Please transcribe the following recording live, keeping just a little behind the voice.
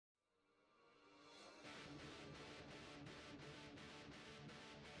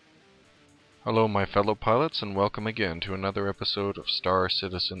Hello my fellow pilots and welcome again to another episode of Star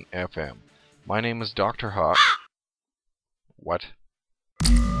Citizen FM. My name is Dr. Hawk. What?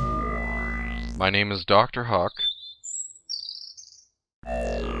 My name is Dr. Hawk.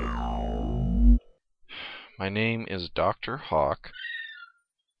 My name is Dr. Hawk.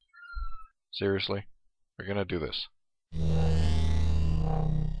 Seriously? We're gonna do this.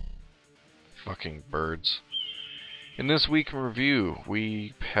 Fucking birds. In this week in review,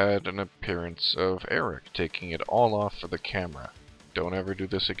 we had an appearance of Eric taking it all off for the camera. Don't ever do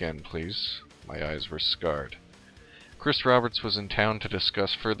this again, please. My eyes were scarred. Chris Roberts was in town to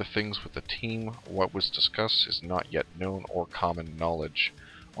discuss further things with the team. What was discussed is not yet known or common knowledge.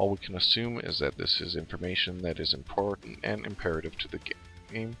 All we can assume is that this is information that is important and imperative to the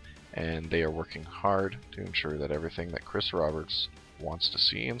game, and they are working hard to ensure that everything that Chris Roberts wants to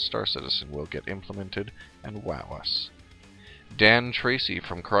see in Star Citizen will get implemented and wow us. Dan Tracy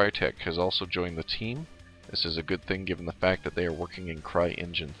from Crytek has also joined the team. This is a good thing given the fact that they are working in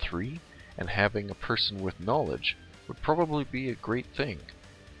CryEngine 3, and having a person with knowledge would probably be a great thing.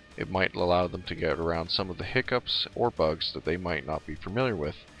 It might allow them to get around some of the hiccups or bugs that they might not be familiar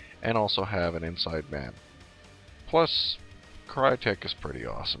with, and also have an inside man. Plus, Crytek is pretty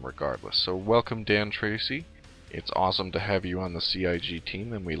awesome regardless, so welcome Dan Tracy. It's awesome to have you on the CIG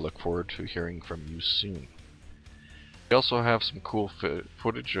team, and we look forward to hearing from you soon. We also have some cool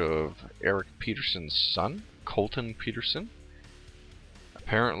footage of Eric Peterson's son, Colton Peterson.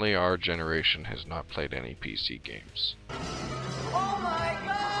 Apparently our generation has not played any PC games. Oh my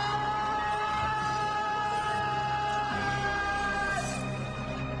God!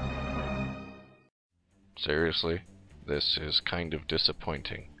 Seriously, this is kind of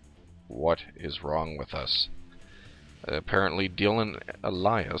disappointing. What is wrong with us? Apparently Dylan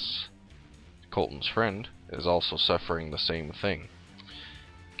Elias, Colton's friend, is also suffering the same thing.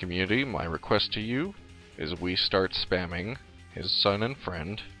 Community, my request to you is we start spamming his son and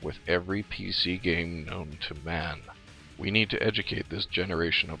friend with every PC game known to man. We need to educate this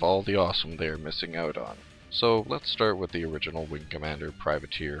generation of all the awesome they are missing out on. So let's start with the original Wing Commander,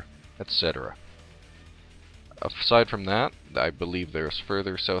 Privateer, etc. Aside from that, I believe there's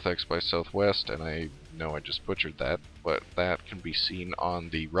further South X by Southwest, and I know I just butchered that, but that can be seen on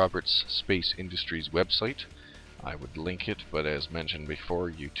the Roberts Space Industries website. I would link it, but as mentioned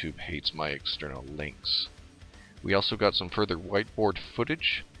before, YouTube hates my external links. We also got some further whiteboard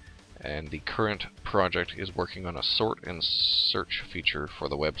footage, and the current project is working on a sort and search feature for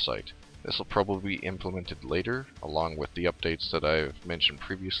the website. This will probably be implemented later, along with the updates that I've mentioned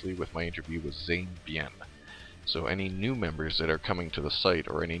previously with my interview with Zane Bien. So any new members that are coming to the site,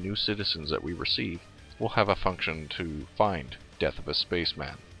 or any new citizens that we receive, will have a function to find Death of a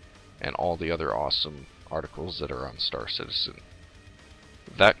Spaceman, and all the other awesome articles that are on Star Citizen.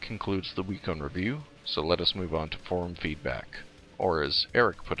 That concludes the week on review, so let us move on to forum feedback, or as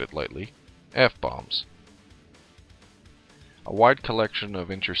Eric put it lightly, F-bombs. A wide collection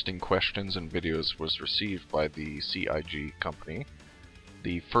of interesting questions and videos was received by the CIG company.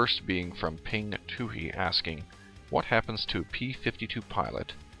 The first being from Ping Tuhi asking, what happens to a P-52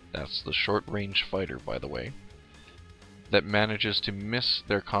 pilot, that's the short-range fighter by the way, that manages to miss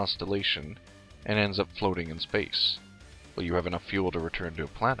their constellation and ends up floating in space? Will you have enough fuel to return to a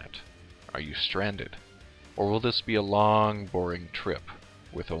planet? Are you stranded? Or will this be a long, boring trip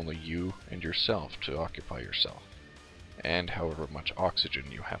with only you and yourself to occupy yourself, and however much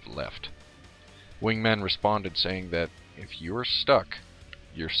oxygen you have left? Wingman responded saying that if you're stuck,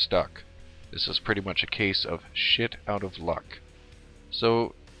 you're stuck. This is pretty much a case of shit out of luck.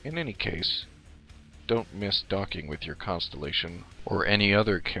 So, in any case, don't miss docking with your constellation, or any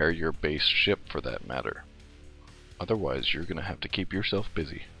other carrier-based ship for that matter. Otherwise, you're gonna have to keep yourself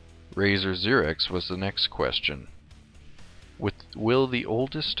busy. Razor Xerex was the next question. Will the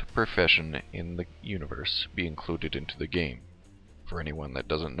oldest profession in the universe be included into the game? For anyone that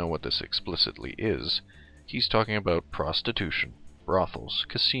doesn't know what this explicitly is, he's talking about prostitution, brothels,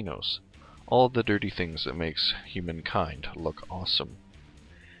 casinos, all the dirty things that makes humankind look awesome.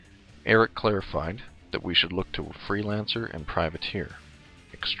 Eric clarified that we should look to freelancer and privateer,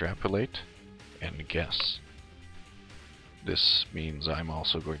 extrapolate, and guess. This means I'm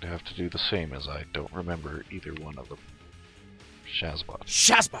also going to have to do the same, as I don't remember either one of them. Shazbot.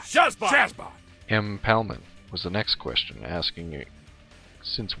 Shazbot! Shazbot! Shazbot! M. Palman was the next question, asking,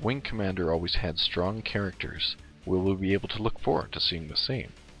 since Wing Commander always had strong characters, will we be able to look forward to seeing the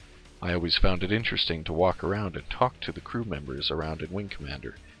same? I always found it interesting to walk around and talk to the crew members around in Wing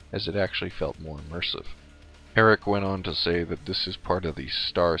Commander, as it actually felt more immersive. Eric went on to say that this is part of the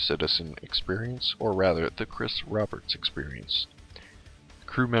Star Citizen experience, or rather, the Chris Roberts experience.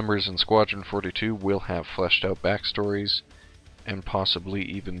 Crew members in Squadron 42 will have fleshed out backstories, and possibly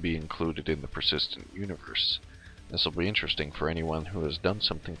even be included in the Persistent universe. This will be interesting for anyone who has done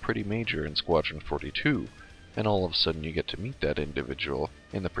something pretty major in Squadron 42, and all of a sudden you get to meet that individual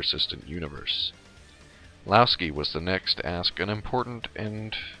in the Persistent universe. Lowski was the next to ask an important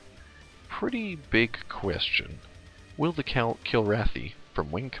and pretty big question. Will the Kilrathi from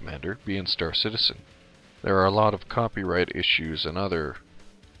Wing Commander be in Star Citizen? There are a lot of copyright issues and other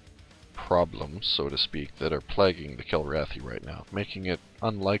problems, so to speak, that are plaguing the Kilrathi right now, making it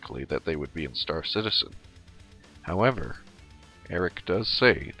unlikely that they would be in Star Citizen. However, Eric does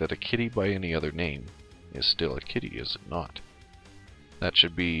say that a kitty by any other name is still a kitty, is it not? That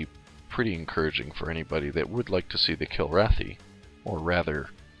should be pretty encouraging for anybody that would like to see the Kilrathi, or rather,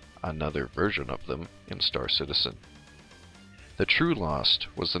 another version of them, in Star Citizen. The True Lost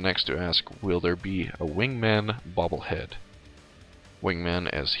was the next to ask, will there be a Wingman bobblehead? Wingman,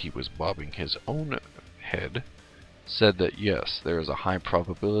 as he was bobbing his own head, said that yes, there is a high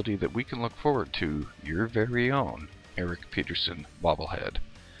probability that we can look forward to your very own Eric Peterson bobblehead,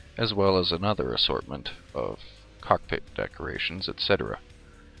 as well as another assortment of cockpit decorations, etc.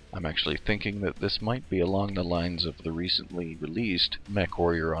 I'm actually thinking that this might be along the lines of the recently released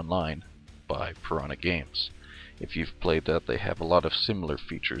MechWarrior Online by Piranha Games. If you've played that, they have a lot of similar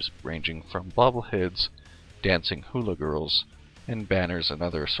features, ranging from bobbleheads, dancing hula girls, and banners and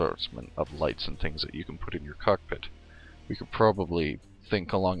other assortment of lights and things that you can put in your cockpit. We could probably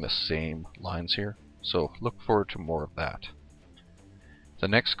think along the same lines here, so look forward to more of that. The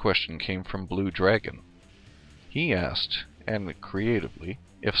next question came from Blue Dragon. He asked, and creatively,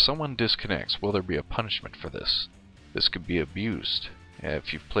 if someone disconnects, will there be a punishment for this? This could be abused.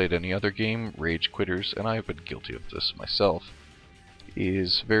 If you've played any other game, rage quitters, and I've been guilty of this myself,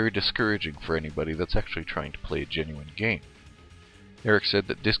 is very discouraging for anybody that's actually trying to play a genuine game. Eric said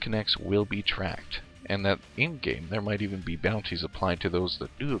that disconnects will be tracked, and that in-game there might even be bounties applied to those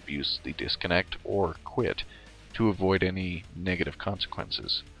that do abuse the disconnect or quit to avoid any negative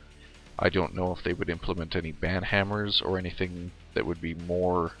consequences. I don't know if they would implement any ban hammers or anything that would be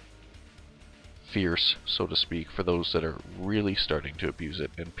more fierce, so to speak, for those that are really starting to abuse it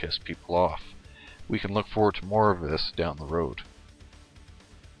and piss people off. We can look forward to more of this down the road.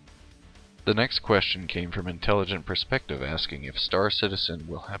 The next question came from Intelligent Perspective, asking if Star Citizen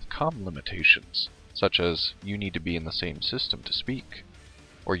will have comm limitations, such as you need to be in the same system to speak,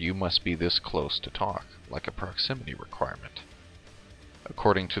 or you must be this close to talk, like a proximity requirement.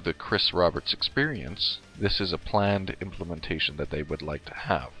 According to the Chris Roberts experience, this is a planned implementation that they would like to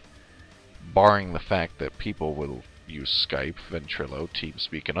have. Barring the fact that people will use Skype, Ventrilo,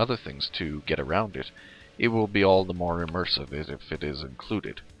 TeamSpeak, and other things to get around it, it will be all the more immersive if it is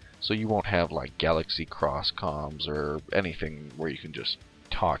included. So you won't have like Galaxy Cross comms or anything where you can just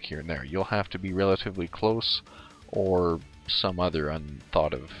talk here and there. You'll have to be relatively close, or some other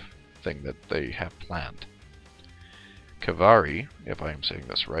unthought of thing that they have planned. Kavari, if I am saying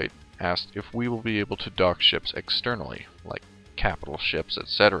this right, asked if we will be able to dock ships externally, like capital ships,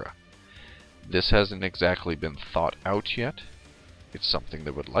 etc. This hasn't exactly been thought out yet. It's something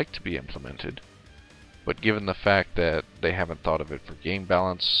that would like to be implemented, but given the fact that they haven't thought of it for game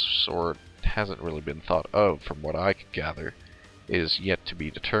balance, or it hasn't really been thought of from what I could gather, it is yet to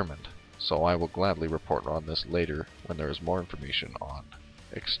be determined. So I will gladly report on this later when there is more information on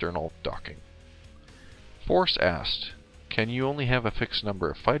external docking. Force asked, can you only have a fixed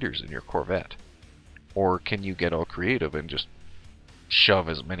number of fighters in your Corvette? Or can you get all creative and just shove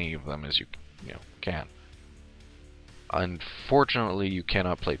as many of them as you can? Unfortunately, you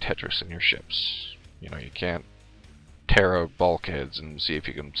cannot play Tetris in your ships. You can't tear out bulkheads and see if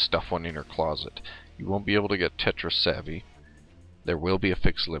you can stuff one in your closet. You won't be able to get Tetris savvy. There will be a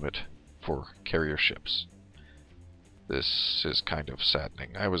fixed limit for carrier ships. This is kind of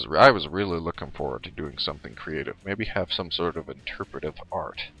saddening. I was really looking forward to doing something creative. Maybe have some sort of interpretive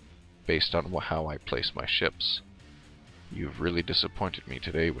art based on how I place my ships. You've really disappointed me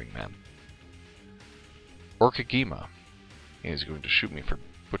today, Wingman. Orkagima is going to shoot me for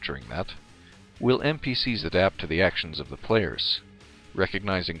butchering that. Will NPCs adapt to the actions of the players?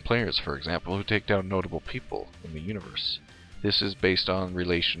 Recognizing players, for example, who take down notable people in the universe. This is based on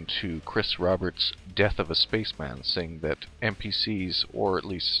relation to Chris Roberts' Death of a Spaceman, saying that NPCs, or at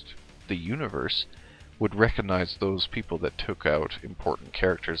least the universe, would recognize those people that took out important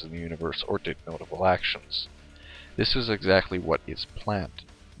characters in the universe or did notable actions. This is exactly what is planned.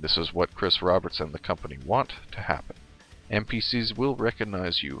 This is what Chris Roberts and the company want to happen. NPCs will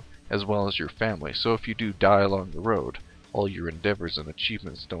recognize you, as well as your family, so if you do die along the road, all your endeavors and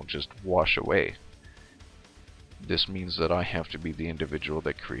achievements don't just wash away. This means that I have to be the individual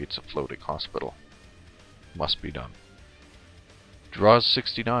that creates a floating hospital. Must be done.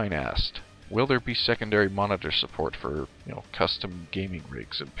 Draws69 asked, will there be secondary monitor support for, custom gaming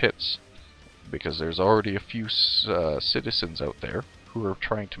rigs and pits? Because there's already a few citizens out there who are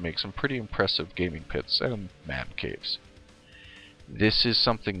trying to make some pretty impressive gaming pits and man caves. This is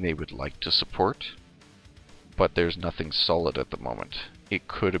something they would like to support, but there's nothing solid at the moment. It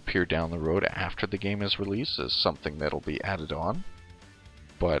could appear down the road after the game is released as something that'll be added on,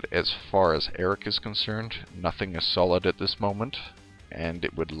 but as far as Eric is concerned, nothing is solid at this moment, and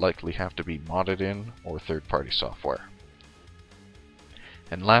it would likely have to be modded in or third-party software.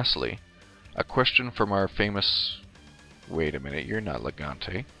 And lastly, a question from our famous... Wait a minute, you're not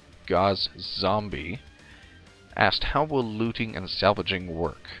Legante. Gaz Zombie asked, how will looting and salvaging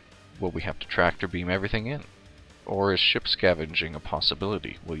work? Will we have to tractor beam everything in? Or is ship scavenging a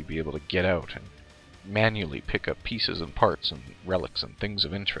possibility? Will you be able to get out and manually pick up pieces and parts and relics and things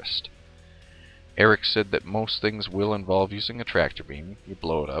of interest? Eric said that most things will involve using a tractor beam. You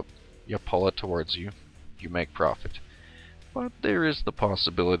blow it up, you pull it towards you, you make profit. But there is the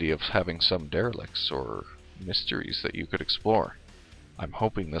possibility of having some derelicts or mysteries that you could explore. I'm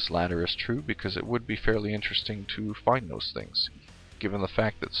hoping this latter is true because it would be fairly interesting to find those things. Given the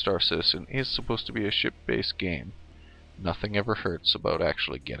fact that Star Citizen is supposed to be a ship-based game, nothing ever hurts about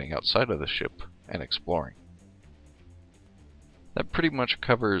actually getting outside of the ship and exploring. That pretty much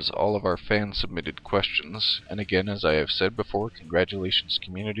covers all of our fan-submitted questions, and again, as I have said before, congratulations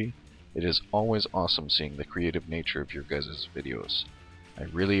community. It is always awesome seeing the creative nature of your guys' videos. I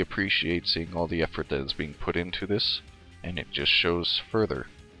really appreciate seeing all the effort that is being put into this, and it just shows further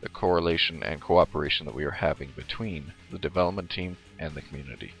the correlation and cooperation that we are having between the development team and the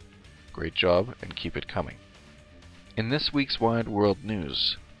community. Great job, and keep it coming. In this week's Wide World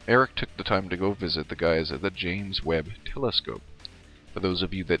News, Eric took the time to go visit the guys at the James Webb Telescope. For those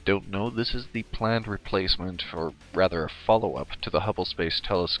of you that don't know, this is the planned replacement, or rather a follow-up, to the Hubble Space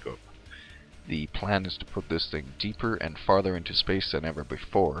Telescope. The plan is to put this thing deeper and farther into space than ever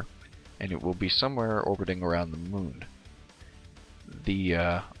before, and it will be somewhere orbiting around the moon.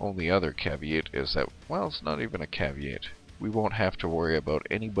 The only other caveat is that, well, it's not even a caveat. We won't have to worry about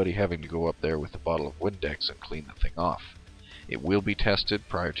anybody having to go up there with a bottle of Windex and clean the thing off. It will be tested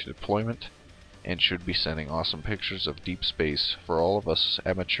prior to deployment, and should be sending awesome pictures of deep space for all of us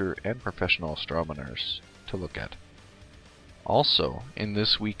amateur and professional astronomers to look at. Also, in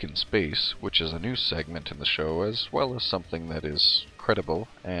This Week in Space, which is a new segment in the show, as well as something that is credible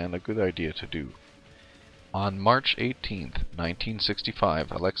and a good idea to do. On March 18th,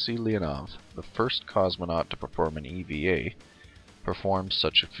 1965, Alexei Leonov, the first cosmonaut to perform an EVA, performed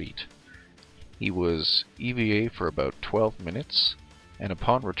such a feat. He was EVA for about 12 minutes, and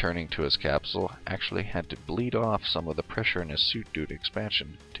upon returning to his capsule, actually had to bleed off some of the pressure in his suit due to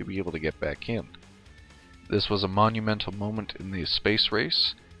expansion to be able to get back in. This was a monumental moment in the space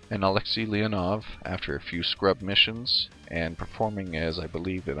race, and Alexei Leonov, after a few scrub missions, and performing as, I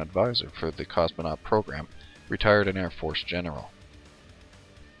believe, an advisor for the cosmonaut program, retired an Air Force general.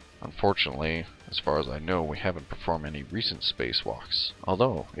 Unfortunately, as far as I know, we haven't performed any recent spacewalks.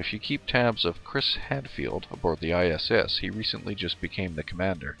 Although, if you keep tabs of Chris Hadfield aboard the ISS, he recently just became the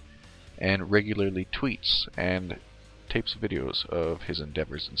commander, and regularly tweets and tapes videos of his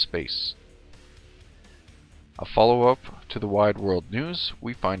endeavors in space. A follow-up to the Wide World News,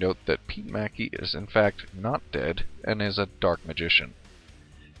 we find out that Pete Mackey is in fact not dead and is a dark magician.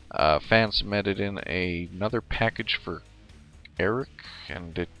 Fans submitted in another package for Eric,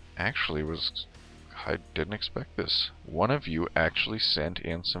 and it actually was... I didn't expect this. One of you actually sent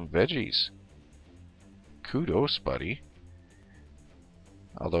in some veggies. Kudos, buddy.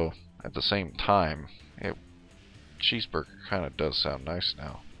 Although, at the same time, cheeseburger kind of does sound nice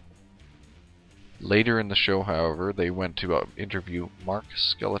now. Later in the show, however, they went to interview Mark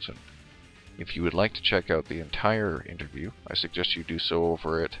Skeleton. If you would like to check out the entire interview, I suggest you do so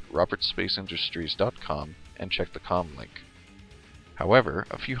over at robertsspaceindustries.com and check the com link. However,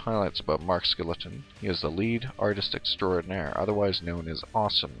 a few highlights about Mark Skeleton. He is the lead artist extraordinaire, otherwise known as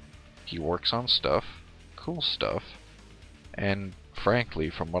Awesome. He works on stuff, cool stuff, and frankly,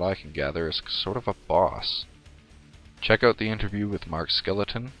 from what I can gather, is sort of a boss. Check out the interview with Mark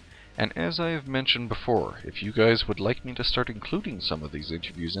Skeleton. And as I have mentioned before, if you guys would like me to start including some of these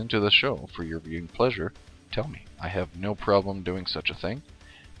interviews into the show for your viewing pleasure, tell me. I have no problem doing such a thing,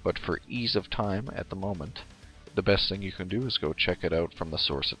 but for ease of time at the moment, the best thing you can do is go check it out from the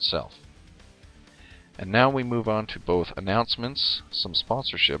source itself. And now we move on to both announcements, some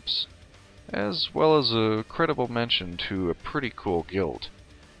sponsorships, as well as a credible mention to a pretty cool guild.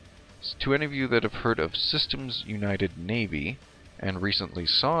 To any of you that have heard of Systems United Navy and recently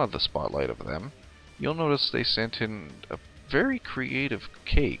saw the spotlight of them, you'll notice they sent in a very creative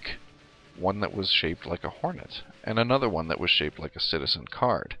cake. One that was shaped like a hornet, and another one that was shaped like a citizen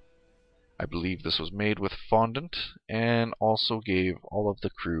card. I believe this was made with fondant, and also gave all of the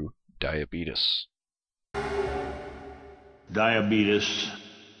crew diabetes. Diabetes.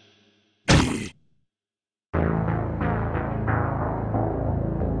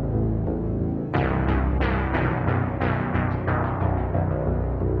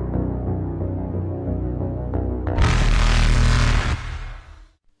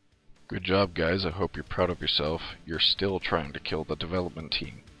 Good job, guys. I hope you're proud of yourself. You're still trying to kill the development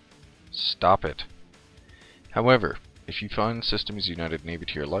team. Stop it. However, if you find Systems United Navy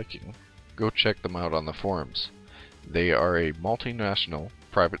to your liking, go check them out on the forums. They are a multinational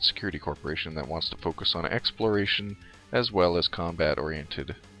private security corporation that wants to focus on exploration as well as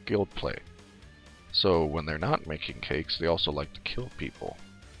combat-oriented guild play. So when they're not making cakes, they also like to kill people.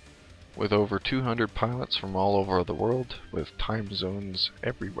 With over 200 pilots from all over the world, with time zones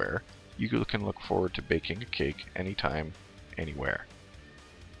everywhere, you can look forward to baking a cake anytime, anywhere.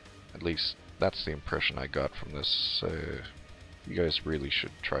 At least, that's the impression I got from this. You guys really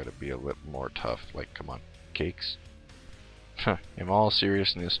should try to be a little more tough. Like, come on, cakes? In all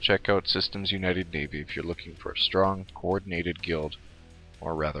seriousness, check out Systems United Navy if you're looking for a strong, coordinated guild,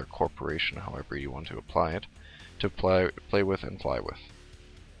 or rather corporation, however you want to apply it, to play with and fly with.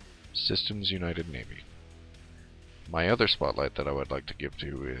 Systems United Navy. My other spotlight that I would like to give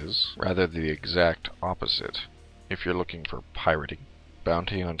to is rather the exact opposite. If you're looking for pirating,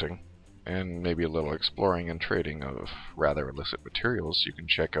 bounty hunting, and maybe a little exploring and trading of rather illicit materials, you can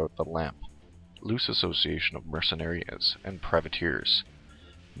check out the LAMP, Loose Association of Mercenaries and Privateers.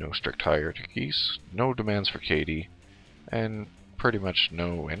 No strict hierarchies, no demands for KD, and pretty much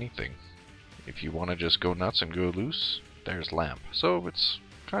no anything. If you want to just go nuts and go loose, there's LAMP. So it's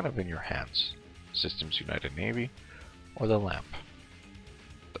kind of in your hands. Systems United Navy or the LAMP.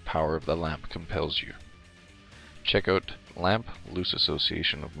 The power of the LAMP compels you. Check out LAMP, Loose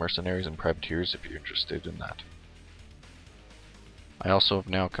Association of Mercenaries and Privateers, if you're interested in that. I also have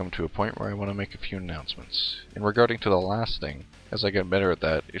now come to a point where I want to make a few announcements. In regarding to the last thing, as I get better at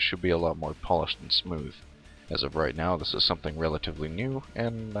that, it should be a lot more polished and smooth. As of right now, this is something relatively new,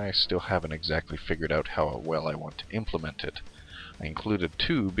 and I still haven't exactly figured out how well I want to implement it. I included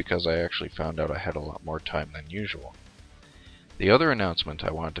 2 because I actually found out I had a lot more time than usual. The other announcement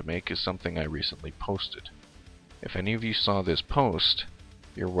I wanted to make is something I recently posted. If any of you saw this post,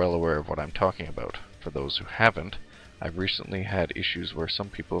 you're well aware of what I'm talking about. For those who haven't, I've recently had issues where some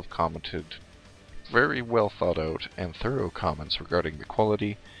people have commented very well thought out and thorough comments regarding the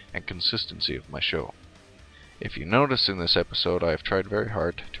quality and consistency of my show. If you notice in this episode, I have tried very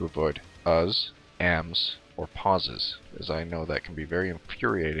hard to avoid uhs, ams, or pauses, as I know that can be very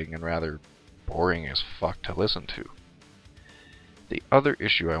infuriating and rather boring as fuck to listen to. The other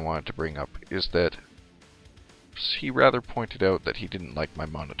issue I wanted to bring up is that he rather pointed out that he didn't like my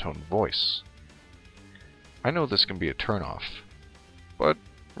monotone voice. I know this can be a turnoff, but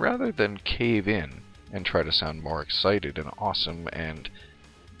rather than cave in and try to sound more excited and awesome and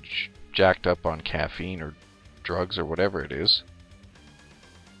jacked up on caffeine or drugs or whatever it is,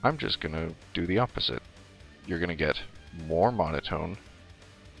 I'm just gonna do the opposite. You're gonna get more monotone,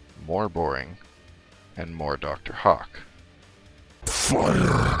 more boring, and more Dr. Hawk.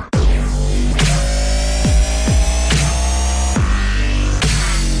 Fire!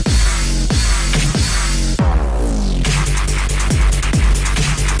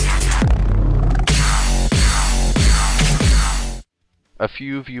 A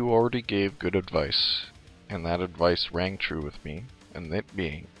few of you already gave good advice, and that advice rang true with me, and that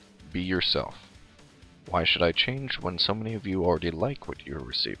being, be yourself. Why should I change when so many of you already like what you're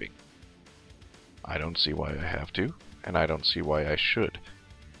receiving? I don't see why I have to, and I don't see why I should.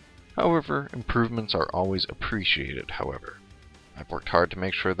 However, improvements are always appreciated, however. I've worked hard to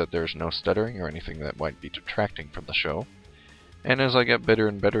make sure that there's no stuttering or anything that might be detracting from the show, and as I get better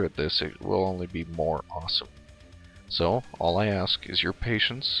and better at this, it will only be more awesome. So, all I ask is your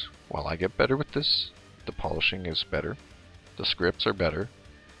patience while I get better with this, the polishing is better, the scripts are better,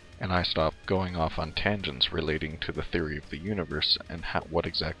 and I stop going off on tangents relating to the theory of the universe and what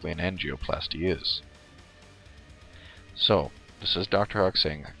exactly an angioplasty is. So, this is Dr. Hawk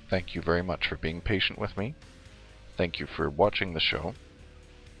saying thank you very much for being patient with me, thank you for watching the show,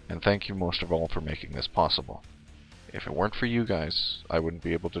 and thank you most of all for making this possible. If it weren't for you guys, I wouldn't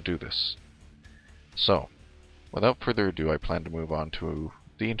be able to do this. So, without further ado, I plan to move on to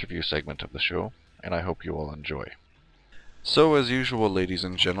the interview segment of the show, and I hope you all enjoy. So, as usual, ladies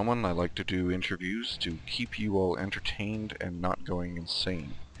and gentlemen, I like to do interviews to keep you all entertained and not going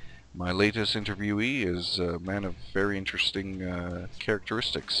insane. My latest interviewee is a man of very interesting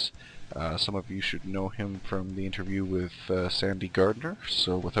characteristics. Some of you should know him from the interview with Sandy Gardner,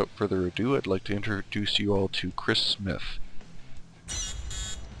 so without further ado, I'd like to introduce you all to Chris Smith.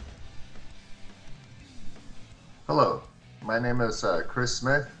 Hello, my name is Chris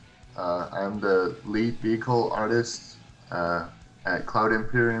Smith. I'm the lead vehicle artist at Cloud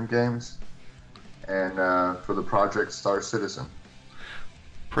Imperium Games and for the project Star Citizen.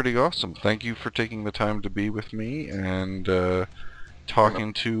 Pretty awesome. Thank you for taking the time to be with me and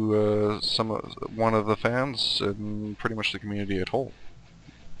talking to one of the fans and pretty much the community at whole.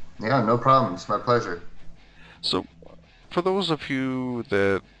 Yeah, no problem. It's my pleasure. So, for those of you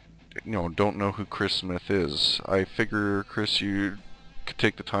that don't know who Chris Smith is, I figure, Chris, you could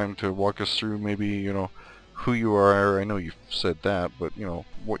take the time to walk us through maybe who you are. I know you've said that, but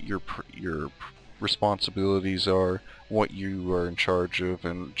what your responsibilities are, what you are in charge of,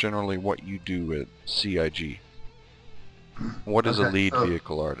 and generally what you do at CIG. What is a lead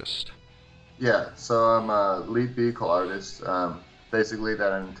vehicle artist? Yeah, so I'm a lead vehicle artist. Basically,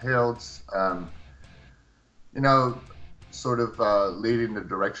 that entails, sort of leading the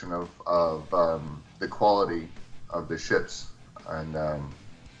direction of the quality of the ships, and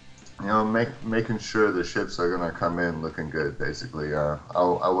making sure the ships are gonna come in looking good. Basically, I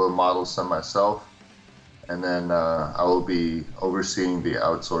will model some myself, and then I will be overseeing the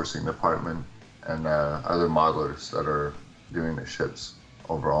outsourcing department and other modelers that are doing the ships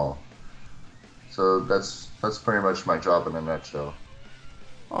overall. So that's pretty much my job in a nutshell.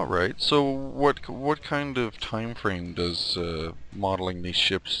 All right. So what kind of time frame does modeling these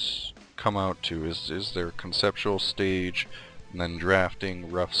ships come out to? Is there a conceptual stage, and then drafting,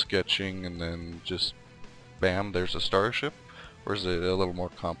 rough sketching, and then just bam, there's a starship? Or is it a little more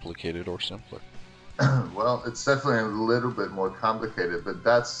complicated or simpler? Well, it's definitely a little bit more complicated, but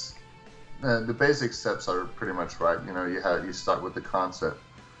that's the basic steps are pretty much right. You start with the concept.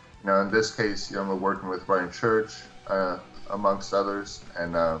 In this case, we're working with Brian Church, amongst others,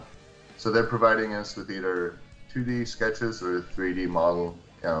 and so they're providing us with either 2D sketches or 3D model,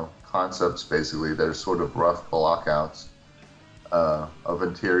 concepts. Basically, they're sort of rough blockouts of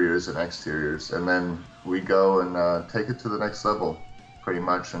interiors and exteriors, and then we go and take it to the next level, pretty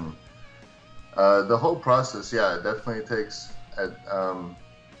much. And the whole process, yeah, it definitely takes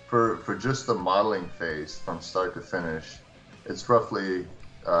for just the modeling phase from start to finish, it's roughly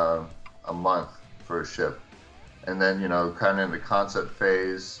a month for a ship. And then, kind of in the concept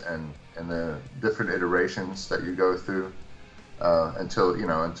phase and the different iterations that you go through until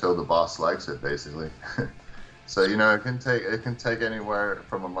the boss likes it, basically. So, it can take anywhere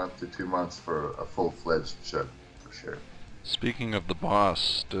from a month to 2 months for a full-fledged ship, for sure. Speaking of the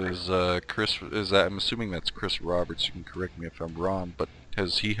boss, does I'm assuming that's Chris Roberts, you can correct me if I'm wrong, but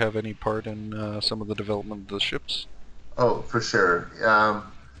does he have any part in some of the development of the ships? Oh, for sure.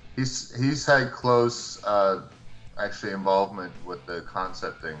 He's had close actually involvement with the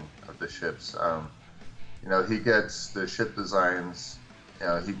concepting of the ships. He gets the ship designs,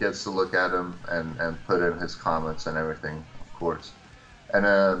 he gets to look at them and put in his comments and everything, of course. And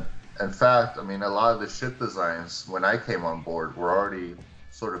in fact, a lot of the ship designs when I came on board were already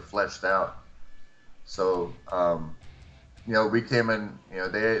sort of fleshed out. So we came in,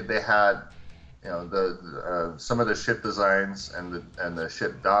 they had some of the ship designs and the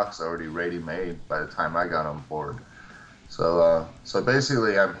ship docks already ready made by the time I got on board. So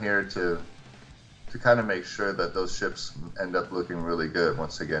basically, I'm here to kind of make sure that those ships end up looking really good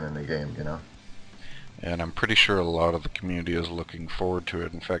once again in the game, And I'm pretty sure a lot of the community is looking forward to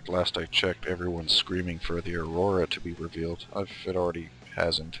it. In fact, last I checked, everyone's screaming for the Aurora to be revealed. If it already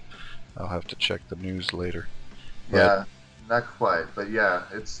hasn't, I'll have to check the news later. Yeah, not quite, but yeah,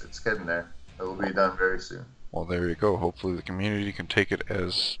 it's getting there. It will be done very soon. Well, there you go. Hopefully the community can take it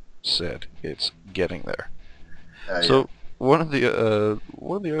as said. It's getting there. So, yeah. one of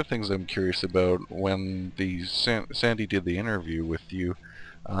the other things I'm curious about, when Sandy did the interview with you,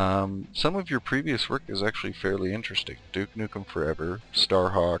 some of your previous work is actually fairly interesting. Duke Nukem Forever,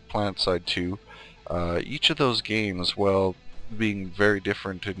 Starhawk, PlanetSide 2. Each of those games, while being very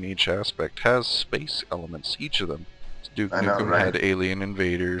different in each aspect, has space elements. Each of them. Duke Nukem had alien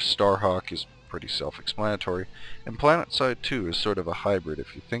invaders. Starhawk is pretty self-explanatory, and PlanetSide 2 is sort of a hybrid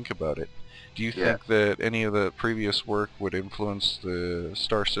if you think about it. Do you think that any of the previous work would influence the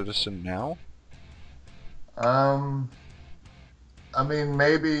Star Citizen now?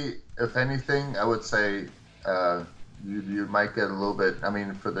 Maybe, if anything, I would say you might get a little bit,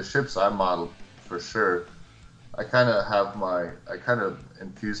 for the ships I modeled, for sure, I kind of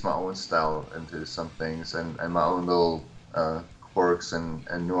infuse my own style into some things and my own little quirks and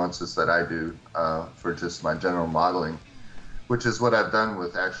nuances that I do for just my general modeling, which is what I've done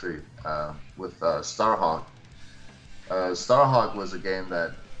with actually with Starhawk. Starhawk was a game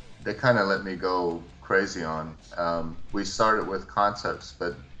that they kind of let me go crazy on. We started with concepts,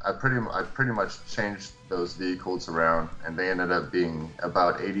 but I pretty much changed those vehicles around, and they ended up being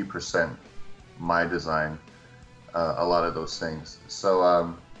about 80% my design. A lot of those things.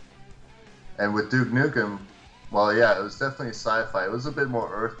 So, and with Duke Nukem, well, yeah, it was definitely sci-fi. It was a bit more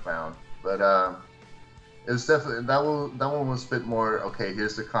Earthbound, but it was definitely that one was a bit more okay.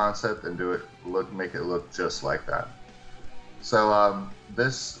 Here's the concept, and make it look just like that. So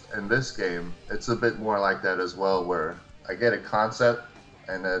this game, it's a bit more like that as well, where I get a concept,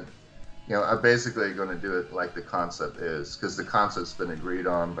 and then I'm basically going to do it like the concept is, because the concept's been agreed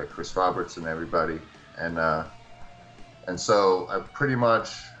on by Chris Roberts and everybody, and so I pretty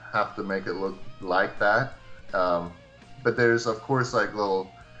much have to make it look like that. But there's of course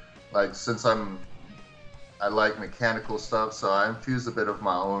since I like mechanical stuff, so I infuse a bit of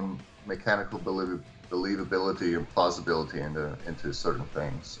my own mechanical believability and plausibility into certain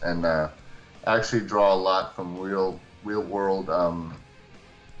things, and actually draw a lot from real world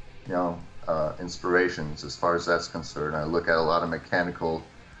inspirations as far as that's concerned. I look at a lot of mechanical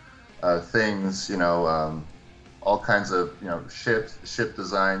things, all kinds of ship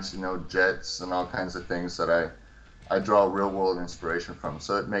designs, jets and all kinds of things that I draw real world inspiration from,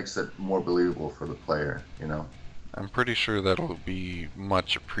 so it makes it more believable for the player. I'm pretty sure that'll be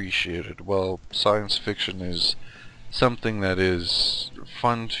much appreciated. Well, science fiction is something that is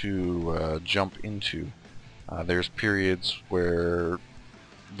fun to jump into. There's periods where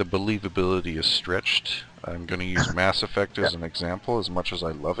the believability is stretched. I'm going to use Mass Effect as an example, as much as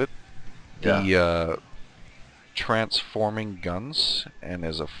I love it. The transforming guns, and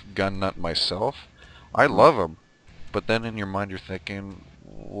as a gun nut myself, I love them. But then in your mind you're thinking,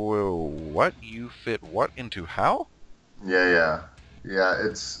 whoa, what? You fit what into how? Yeah.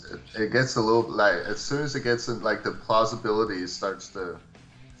 It gets a little, like, as soon as it gets in, like, the plausibility starts to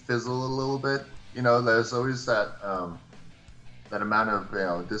fizzle a little bit. There's always that that amount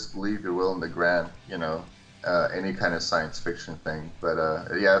of disbelief you're willing to grant, any kind of science fiction thing. But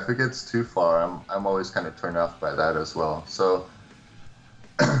if it gets too far, I'm always kind of turned off by that as well. So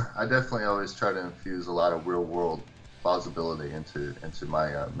I definitely always try to infuse a lot of real world plausibility into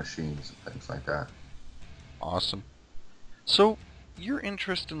my machines and things like that. Awesome. So your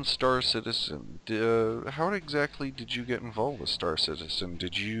interest in Star Citizen, how exactly did you get involved with Star Citizen?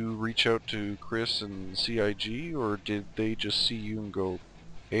 Did you reach out to Chris and CIG, or did they just see you and go,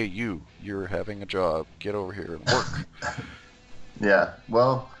 hey, you're having a job, get over here and work? Yeah,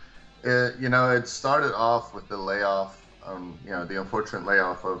 well, it started off with the layoff, the unfortunate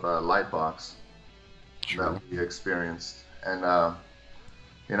layoff of Lightbox that we experienced. And, I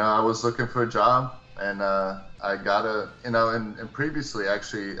was looking for a job, and I got and previously,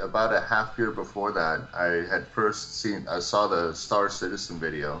 actually, about a half year before that, I saw the Star Citizen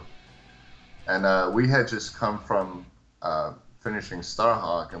video. And we had just come from finishing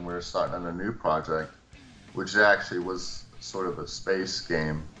Starhawk, and we were starting on a new project, which actually was sort of a space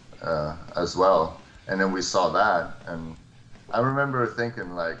game as well. And then we saw that, and I remember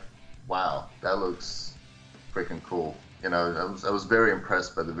thinking, like, wow, that looks freaking cool. I was very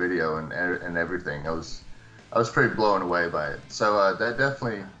impressed by the video and everything. I was pretty blown away by it. So that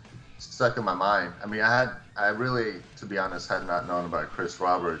definitely stuck in my mind. I mean, I really, to be honest, had not known about Chris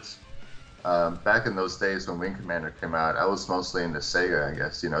Roberts. Back in those days when Wing Commander came out, I was mostly into Sega, I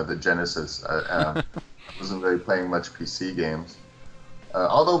guess, the Genesis. I wasn't really playing much PC games.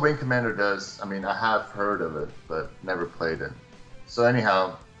 Although Wing Commander does, I mean, I have heard of it, but never played it. So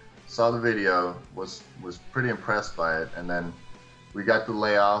anyhow, saw the video, was pretty impressed by it, and then we got the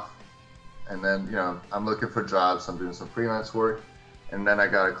layoff, and then, I'm looking for jobs, I'm doing some freelance work, and then I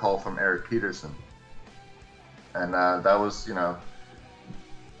got a call from Eric Peterson. And that was, in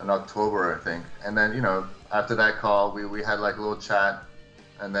October, I think. And then, after that call, we had like a little chat,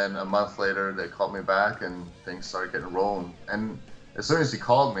 and then a month later they called me back and things started getting rolling. And as soon as he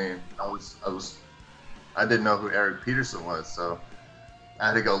called me, I didn't know who Eric Peterson was, so I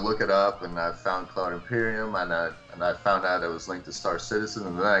had to go look it up, and I found Cloud Imperium, and I found out it was linked to Star Citizen,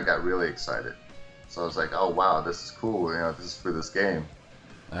 and then I got really excited. So I was like, oh wow, this is cool, this is for this game.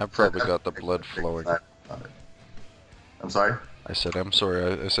 I probably got the blood flowing. I'm sorry? I said, I'm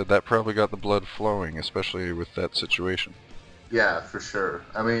sorry, I said that probably got the blood flowing, especially with that situation. Yeah, for sure.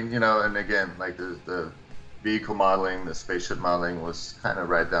 I mean, and again, like the vehicle modeling, the spaceship modeling was kind of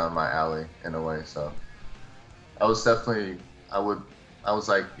right down my alley in a way, so. I was definitely, I would, I was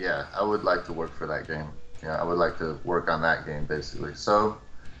like, yeah, I would like to work for that game. Yeah, I would like to work on that game basically. So,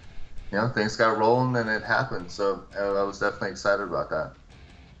 things got rolling and it happened. So I was definitely excited about that.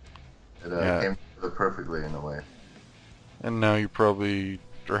 It Yeah, came together perfectly in a way. and now you probably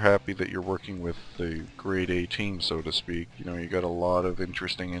are happy that you're working with the grade A team, so to speak. You got a lot of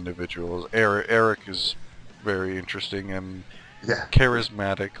interesting individuals. Eric is very interesting and Yeah.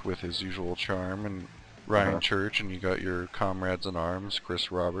 charismatic with his usual charm, and Ryan Uh-huh. Church, and you got your comrades in arms,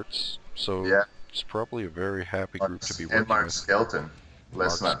 Chris Roberts. So Yeah. it's probably a very happy group to be And working Mark with. Skelton.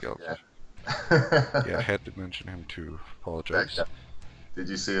 Let's Mark not Skelton. forget. Yeah, I had to mention him too. That Apologize. guy. Did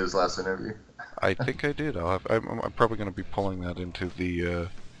you see his last interview? I think I did. I'm probably going to be pulling that into the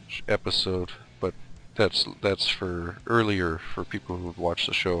episode, but that's for earlier for people who've watched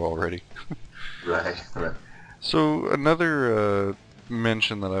the show already. Right, right. So another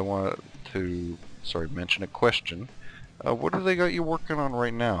mention that I want to, mention a question. What do they got you working on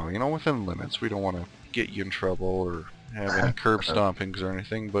right now? Within limits. We don't want to get you in trouble or have any curb stompings or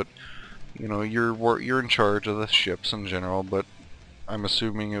anything, but you're in charge of the ships in general. But I'm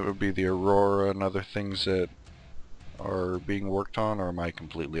assuming it would be the Aurora and other things that are being worked on, or am I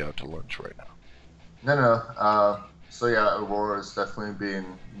completely out to lunch right now? No, no. So yeah, Aurora is definitely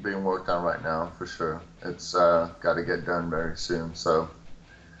being worked on right now for sure. It's got to get done very soon. So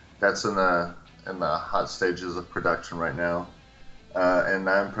that's in the hot stages of production right now. And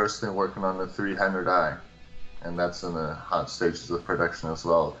I'm personally working on the 300i, and that's in the hot stages of production as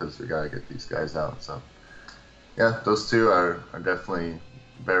well because we got to get these guys out. So yeah, those two are definitely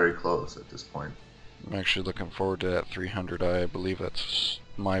very close at this point. I'm actually looking forward to that 300i. I believe that's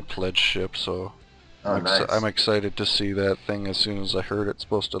my pledge ship, so Oh, nice. I'm excited to see that thing. As soon as I heard it's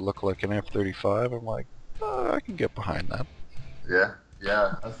supposed to look like an F-35, I'm like, I can get behind that. Yeah,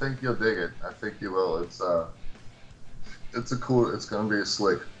 yeah. I think you'll dig it. I think you will. It's it's gonna be a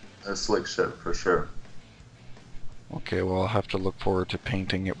slick ship for sure. Okay, well, I'll have to look forward to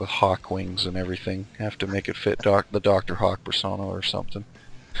painting it with hawk wings and everything. Have to make it fit the Dr. Hawk persona or something.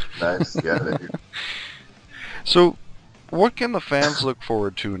 Nice. Yeah. So, what can the fans look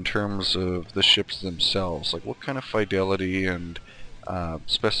forward to in terms of the ships themselves? Like, what kind of fidelity and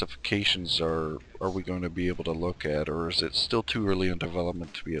specifications are we going to be able to look at, or is it still too early in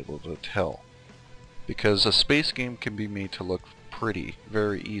development to be able to tell? Because a space game can be made to look pretty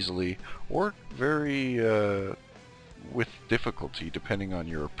very easily, or very with difficulty depending on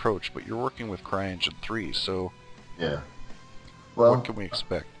your approach, but you're working with CryEngine 3, so Yeah. Well, what can we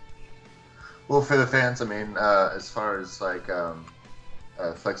expect? well, for the fans, I mean, as far as like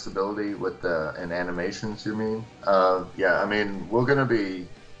flexibility with and animations, you mean? Yeah, I mean, we're gonna be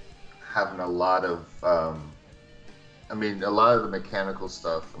having a lot of, I mean, a lot of the mechanical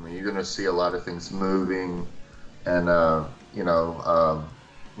stuff. I mean, you're gonna see a lot of things moving, and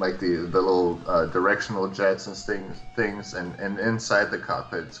like the little directional jets and things, and inside the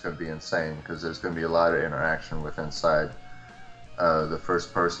cockpit, it's gonna be insane because there's gonna be a lot of interaction with inside the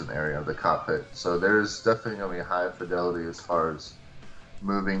first person area of the cockpit. So there's definitely going to be high fidelity as far as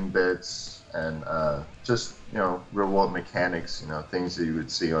moving bits and just, real world mechanics, things that you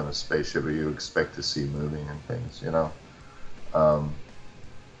would see on a spaceship or you expect to see moving and things,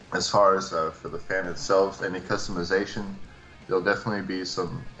 As far as for the fan itself, any customization, there'll definitely be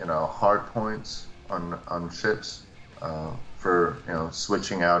some, hard points on ships for,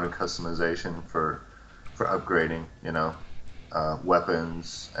 switching out and customization for upgrading,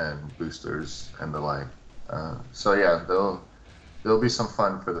 weapons and boosters and the like. So yeah, there'll be some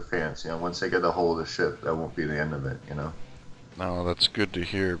fun for the fans. Once they get a hold of the ship, that won't be the end of it. No, that's good to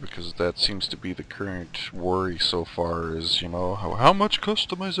hear, because that seems to be the current worry so far is, how much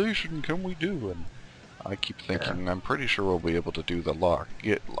customization can we do? And I keep thinking, I'm pretty sure we'll be able to do a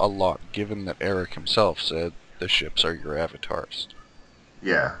lot, given that Eric himself said the ships are your avatars.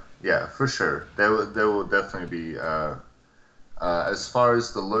 Yeah, yeah, for sure. There will definitely be. As far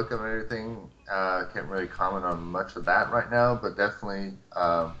as the look of everything, I can't really comment on much of that right now, but definitely,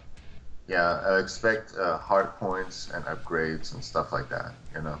 expect hard points and upgrades and stuff like that,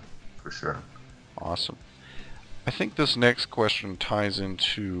 for sure. Awesome. I think this next question ties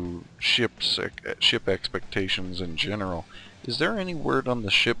into ship expectations in general. Is there any word on the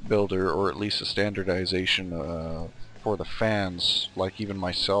ship builder, or at least a standardization for the fans, like even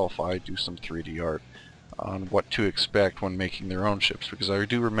myself, I do some 3D art, on what to expect when making their own ships? Because I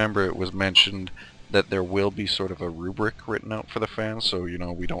do remember it was mentioned that there will be sort of a rubric written out for the fans, so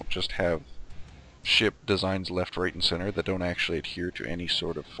we don't just have ship designs left, right, and center that don't actually adhere to any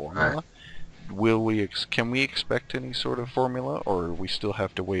sort of formula. Right. Can we expect any sort of formula, or we still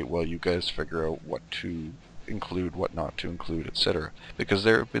have to wait while you guys figure out what to include, what not to include, etc. Because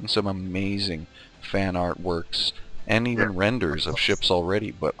there have been some amazing fan artworks and even renders of ships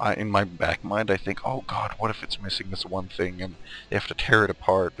already, but in my back mind I think, oh god, what if it's missing this one thing and they have to tear it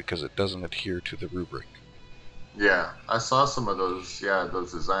apart because it doesn't adhere to the rubric. Yeah, I saw some of those,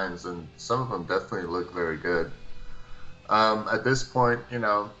 those designs, and some of them definitely look very good. At this point,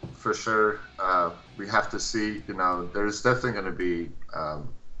 for sure, we have to see, there's definitely going to be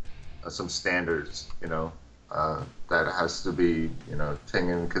some standards, that has to be, taken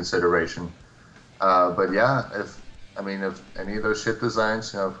into consideration. But yeah, if any of those ship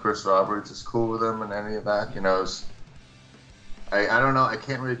designs, if Chris Roberts is cool with them and any of that, I don't know. I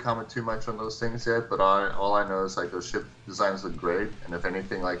can't really comment too much on those things yet, but all I know is like those ship designs look great, and if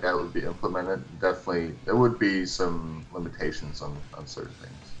anything like that would be implemented, definitely there would be some limitations on certain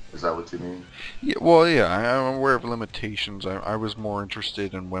things. Is that what you mean? Yeah, well, yeah, I'm aware of limitations. I was more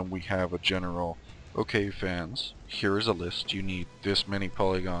interested in when we have a general, okay, fans, here is a list. You need this many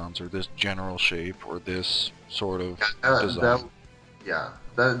polygons, or this general shape, or this sort of design.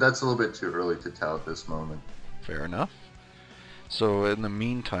 That's a little bit too early to tell at this moment. Fair enough. So in the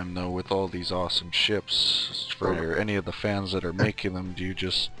meantime, though, with all these awesome ships, for any of the fans that are making them, do you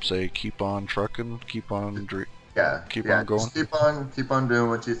just say keep on trucking, keep on on going? Just keep on doing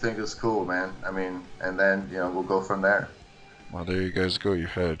what you think is cool, man. I mean, and then we'll go from there. Well, there you guys go. You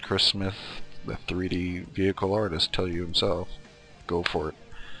had Chris Smith, the 3D vehicle artist, tell you himself, go for it.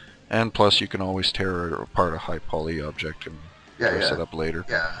 And plus, you can always tear apart a high poly object and dress it up later.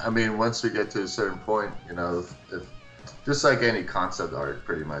 Yeah, I mean, once we get to a certain point, if just like any concept art,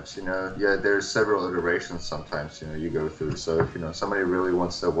 pretty much, there's several iterations sometimes, you go through. So if, somebody really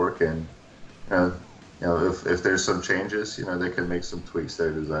wants to work in, if there's some changes, they can make some tweaks to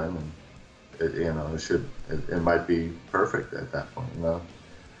their design, and it might be perfect at that point,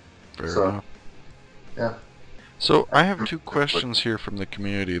 Fair enough. Yeah. So I have two questions here from the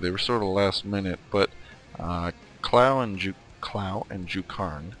community. They were sort of last minute, but Cloud and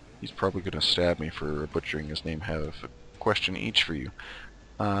Jukarn, he's probably going to stab me for butchering his name, have a question each for you.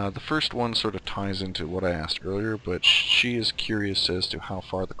 The first one sort of ties into what I asked earlier, but she is curious as to how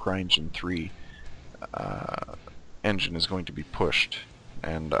far the CryEngine 3 engine is going to be pushed.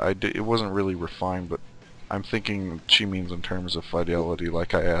 And it wasn't really refined, but I'm thinking she means in terms of fidelity,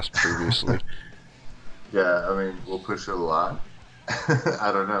 like I asked previously. Yeah, I mean, we'll push it a lot.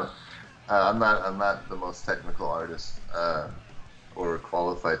 I don't know. I'm not the most technical artist or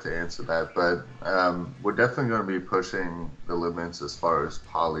qualified to answer that, but we're definitely going to be pushing the limits as far as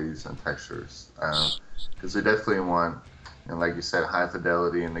polys and textures, because we definitely want, and like you said, high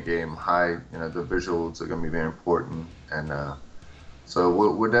fidelity in the game. High, the visuals are going to be very important, and so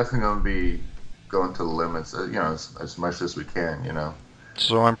we're definitely going to be going to the limits, as much as we can,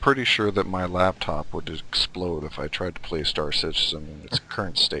 So I'm pretty sure that my laptop would explode if I tried to play Star Citizen in its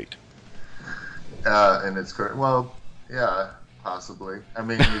current state. In its current, well, yeah, possibly. I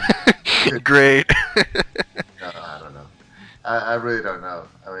mean, great. No, I don't know. I really don't know.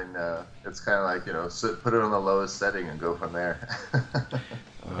 I mean, it's kind of like, put it on the lowest setting and go from there.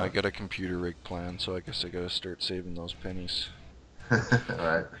 I got a computer rig plan, so I guess I gotta start saving those pennies.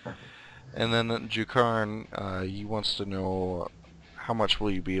 Right. And then Jukarn, he wants to know how much will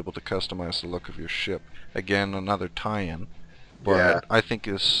you be able to customize the look of your ship. Again, another tie-in, but I think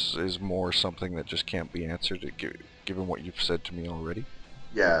this is more something that just can't be answered given what you've said to me already.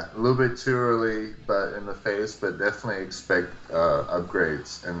 Yeah, a little bit too early, but in the phase, but definitely expect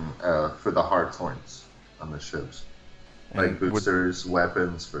upgrades and for the hard points on the ships, like boosters,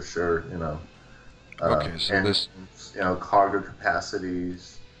 weapons for sure. Okay, so and, cargo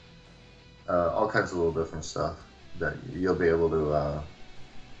capacities, all kinds of little different stuff that you'll be able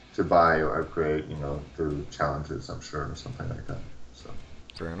to buy or upgrade, through challenges, I'm sure, or something like that. So.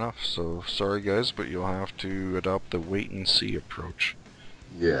 Fair enough. So sorry guys, but you'll have to adopt the wait and see approach.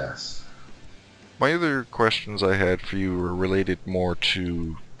 Yes. My other questions I had for you were related more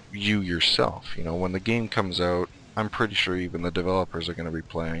to you yourself. When the game comes out, I'm pretty sure even the developers are going to be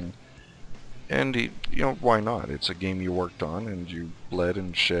playing. And, why not? It's a game you worked on and you bled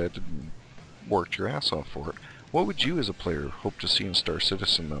and shed and worked your ass off for it. What would you as a player hope to see in Star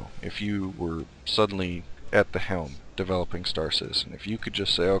Citizen, though, if you were suddenly at the helm developing Star Citizen? If you could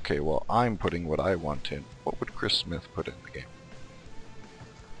just say, okay, well, I'm putting what I want in, what would Chris Smith put in the game?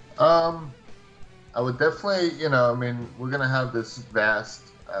 I would definitely, we're going to have this vast,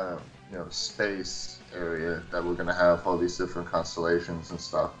 space area that we're going to have all these different constellations and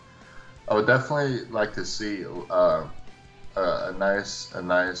stuff. I would definitely like to see a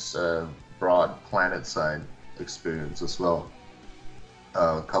nice broad planet side experience as well,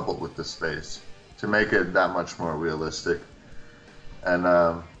 coupled with the space to make it that much more realistic. And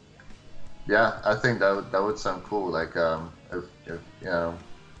yeah, I think that would sound cool. Like if you know,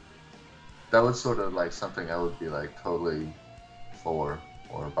 that would sort of like something I would be like totally for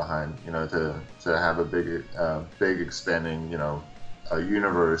or behind. You know, to have a big expanding, you know, a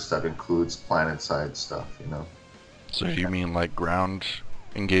universe that includes planet-side stuff. You know. So you mean like ground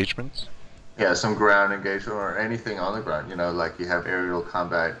engagements? Yeah, some ground engagement or anything on the ground. You know, like you have aerial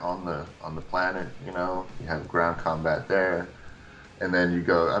combat on the planet. You know, you have ground combat there, and then you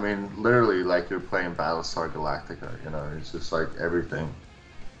go. I mean, literally, like you're playing Battlestar Galactica. You know, it's just like everything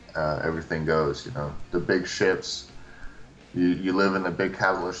goes. You know, the big ships. You live in the big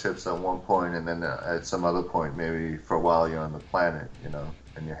capitalist ships at one point, and then at some other point, maybe for a while, you're on the planet. You know,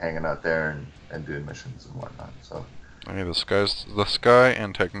 and you're hanging out there and doing missions and whatnot. So. I mean, the sky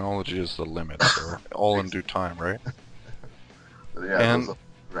and technology is the limit, so all in due time, right? Yeah, and those are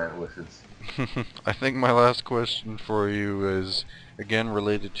grand wishes. I think my last question for you is, again,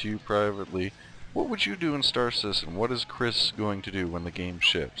 related to you privately. What would you do in Star Citizen? What is Chris going to do when the game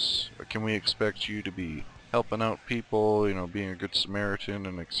ships? Can we expect you to be helping out people, you know, being a good Samaritan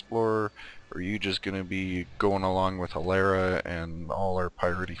and explorer? Or are you just going to be going along with Hilera and all our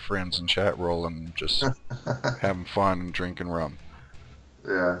piratey friends in chat roll and just having fun and drinking rum?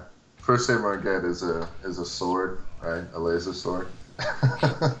 Yeah. First thing I get is a sword, right? A laser sword.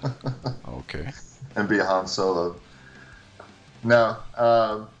 Okay. And be Han Solo. No.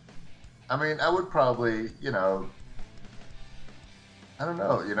 I mean, I would probably, you know, I don't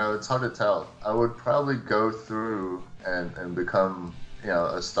know, you know, it's hard to tell. I would probably go through and become, you know,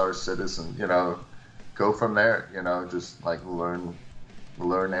 a Star Citizen, you know, go from there, you know, just like learn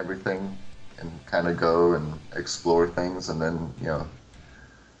everything and kind of go and explore things, and then, you know,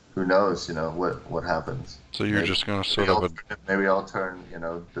 who knows, you know, what happens. So you're just going to sort of maybe I'll turn, you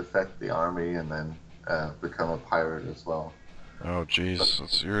know, defect the army and then become a pirate as well. Oh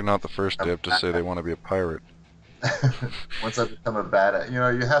jeez, you're not the first dev to say they want to be a pirate. Once I become a badass, you know,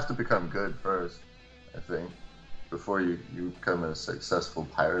 you have to become good first, I think, before you become a successful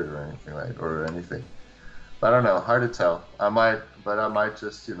pirate or anything, right? Or anything. But I don't know, hard to tell. I might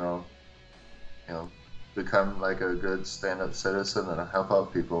just, you know, become like a good stand-up citizen and help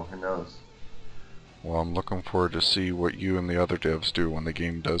out people. Who knows? Well, I'm looking forward to see what you and the other devs do when the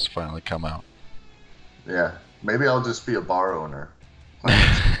game does finally come out. Yeah, maybe I'll just be a bar owner.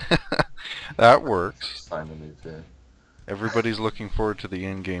 That works. It's fine to me too. Everybody's looking forward to the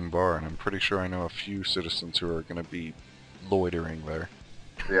in-game bar, and I'm pretty sure I know a few citizens who are going to be loitering there.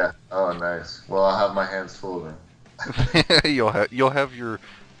 Yeah. Oh, nice. Well, I'll have my hands full then. You'll have your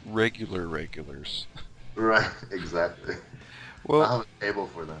regulars. Right. Exactly. Well, I'll have a table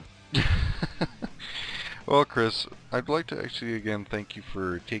for them. Well, Chris, I'd like to actually again thank you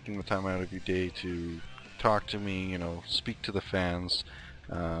for taking the time out of your day to talk to me, you know, speak to the fans.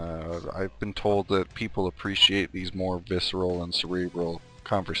 I've been told that people appreciate these more visceral and cerebral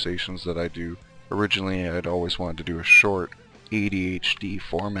conversations that I do. Originally, I'd always wanted to do a short ADHD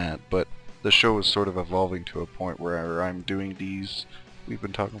format, but the show is sort of evolving to a point where I'm doing these, we've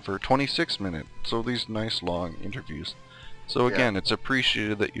been talking for 26 minutes, so these nice long interviews. So again, it's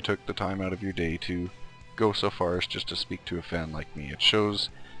appreciated that you took the time out of your day to go so far as just to speak to a fan like me. It shows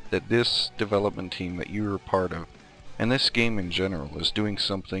that this development team that you were part of, and this game in general, is doing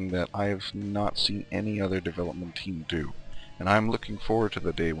something that I have not seen any other development team do. And I'm looking forward to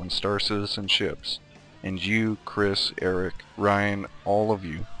the day when Star Citizen ships, and you, Chris, Eric, Ryan, all of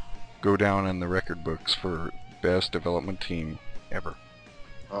you, go down in the record books for best development team ever.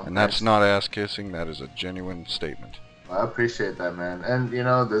 Oh, and that's not ass-kissing, that is a genuine statement. Well, I appreciate that, man. And, you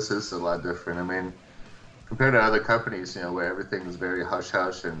know, this is a lot different. I mean, compared to other companies, you know, where everything is very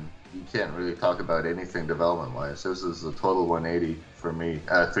hush-hush and you can't really talk about anything development-wise. This is a total 180 for me,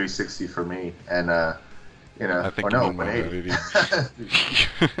 360 for me, and you know, I think or no, 180.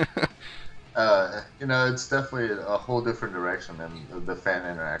 You know, it's definitely a whole different direction than the fan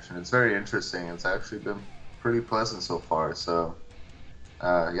interaction. It's very interesting. It's actually been pretty pleasant so far. So,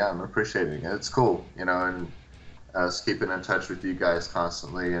 yeah, I'm appreciating it. It's cool, you know, and us keeping in touch with you guys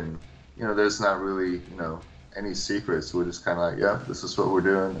constantly, and you know, there's not really, you know, any secrets. We're just kind of like, yeah, this is what we're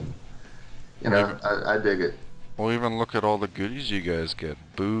doing, and you know, I dig it. Well, even look at all the goodies you guys get: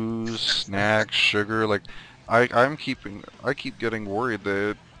 booze, snacks, sugar. Like, I keep getting worried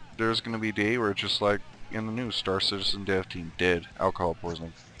that there's gonna be a day where it's just like in the news, Star Citizen dev team dead, alcohol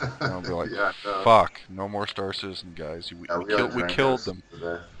poisoning. And I'll be like, Yeah, fuck, no more Star Citizen guys. We killed them.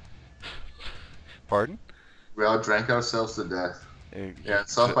 Pardon? We all drank ourselves to death. Yeah,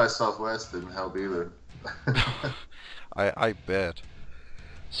 South by Southwest didn't help either. I bet.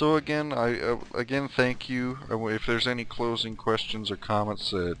 So again, again thank you. If there's any closing questions or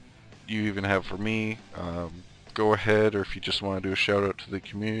comments that you even have for me, go ahead. Or if you just want to do a shout out to the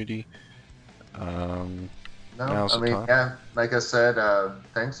community, No, now's I the mean, time. yeah, like I said,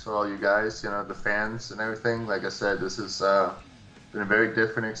 thanks for all you guys, the fans and everything. Like I said, this has been a very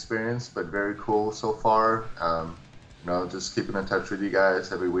different experience, but very cool so far. Just keeping in touch with you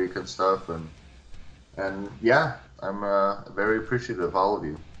guys every week and stuff, and yeah, I'm very appreciative of all of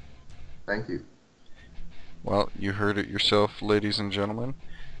you. Thank you. Well, you heard it yourself, ladies and gentlemen.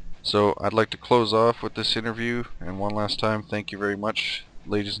 So I'd like to close off with this interview, and one last time, thank you very much,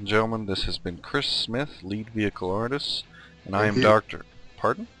 ladies and gentlemen. This has been Chris Smith, lead vehicle artist, and I Thank am you. Dr.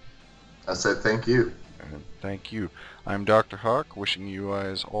 Pardon? I said thank you. And thank you. I'm Dr. Hawk, wishing you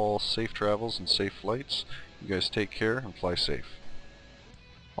guys all safe travels and safe flights. You guys take care and fly safe.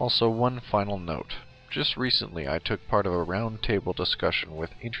 Also, one final note. Just recently I took part of a roundtable discussion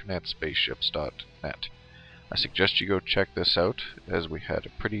with internetspaceships.net. I suggest you go check this out, as we had a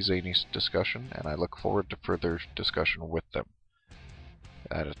pretty zany discussion, and I look forward to further discussion with them.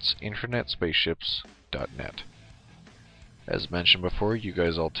 That's internetspaceships.net. As mentioned before, you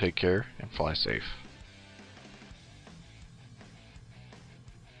guys all take care and fly safe.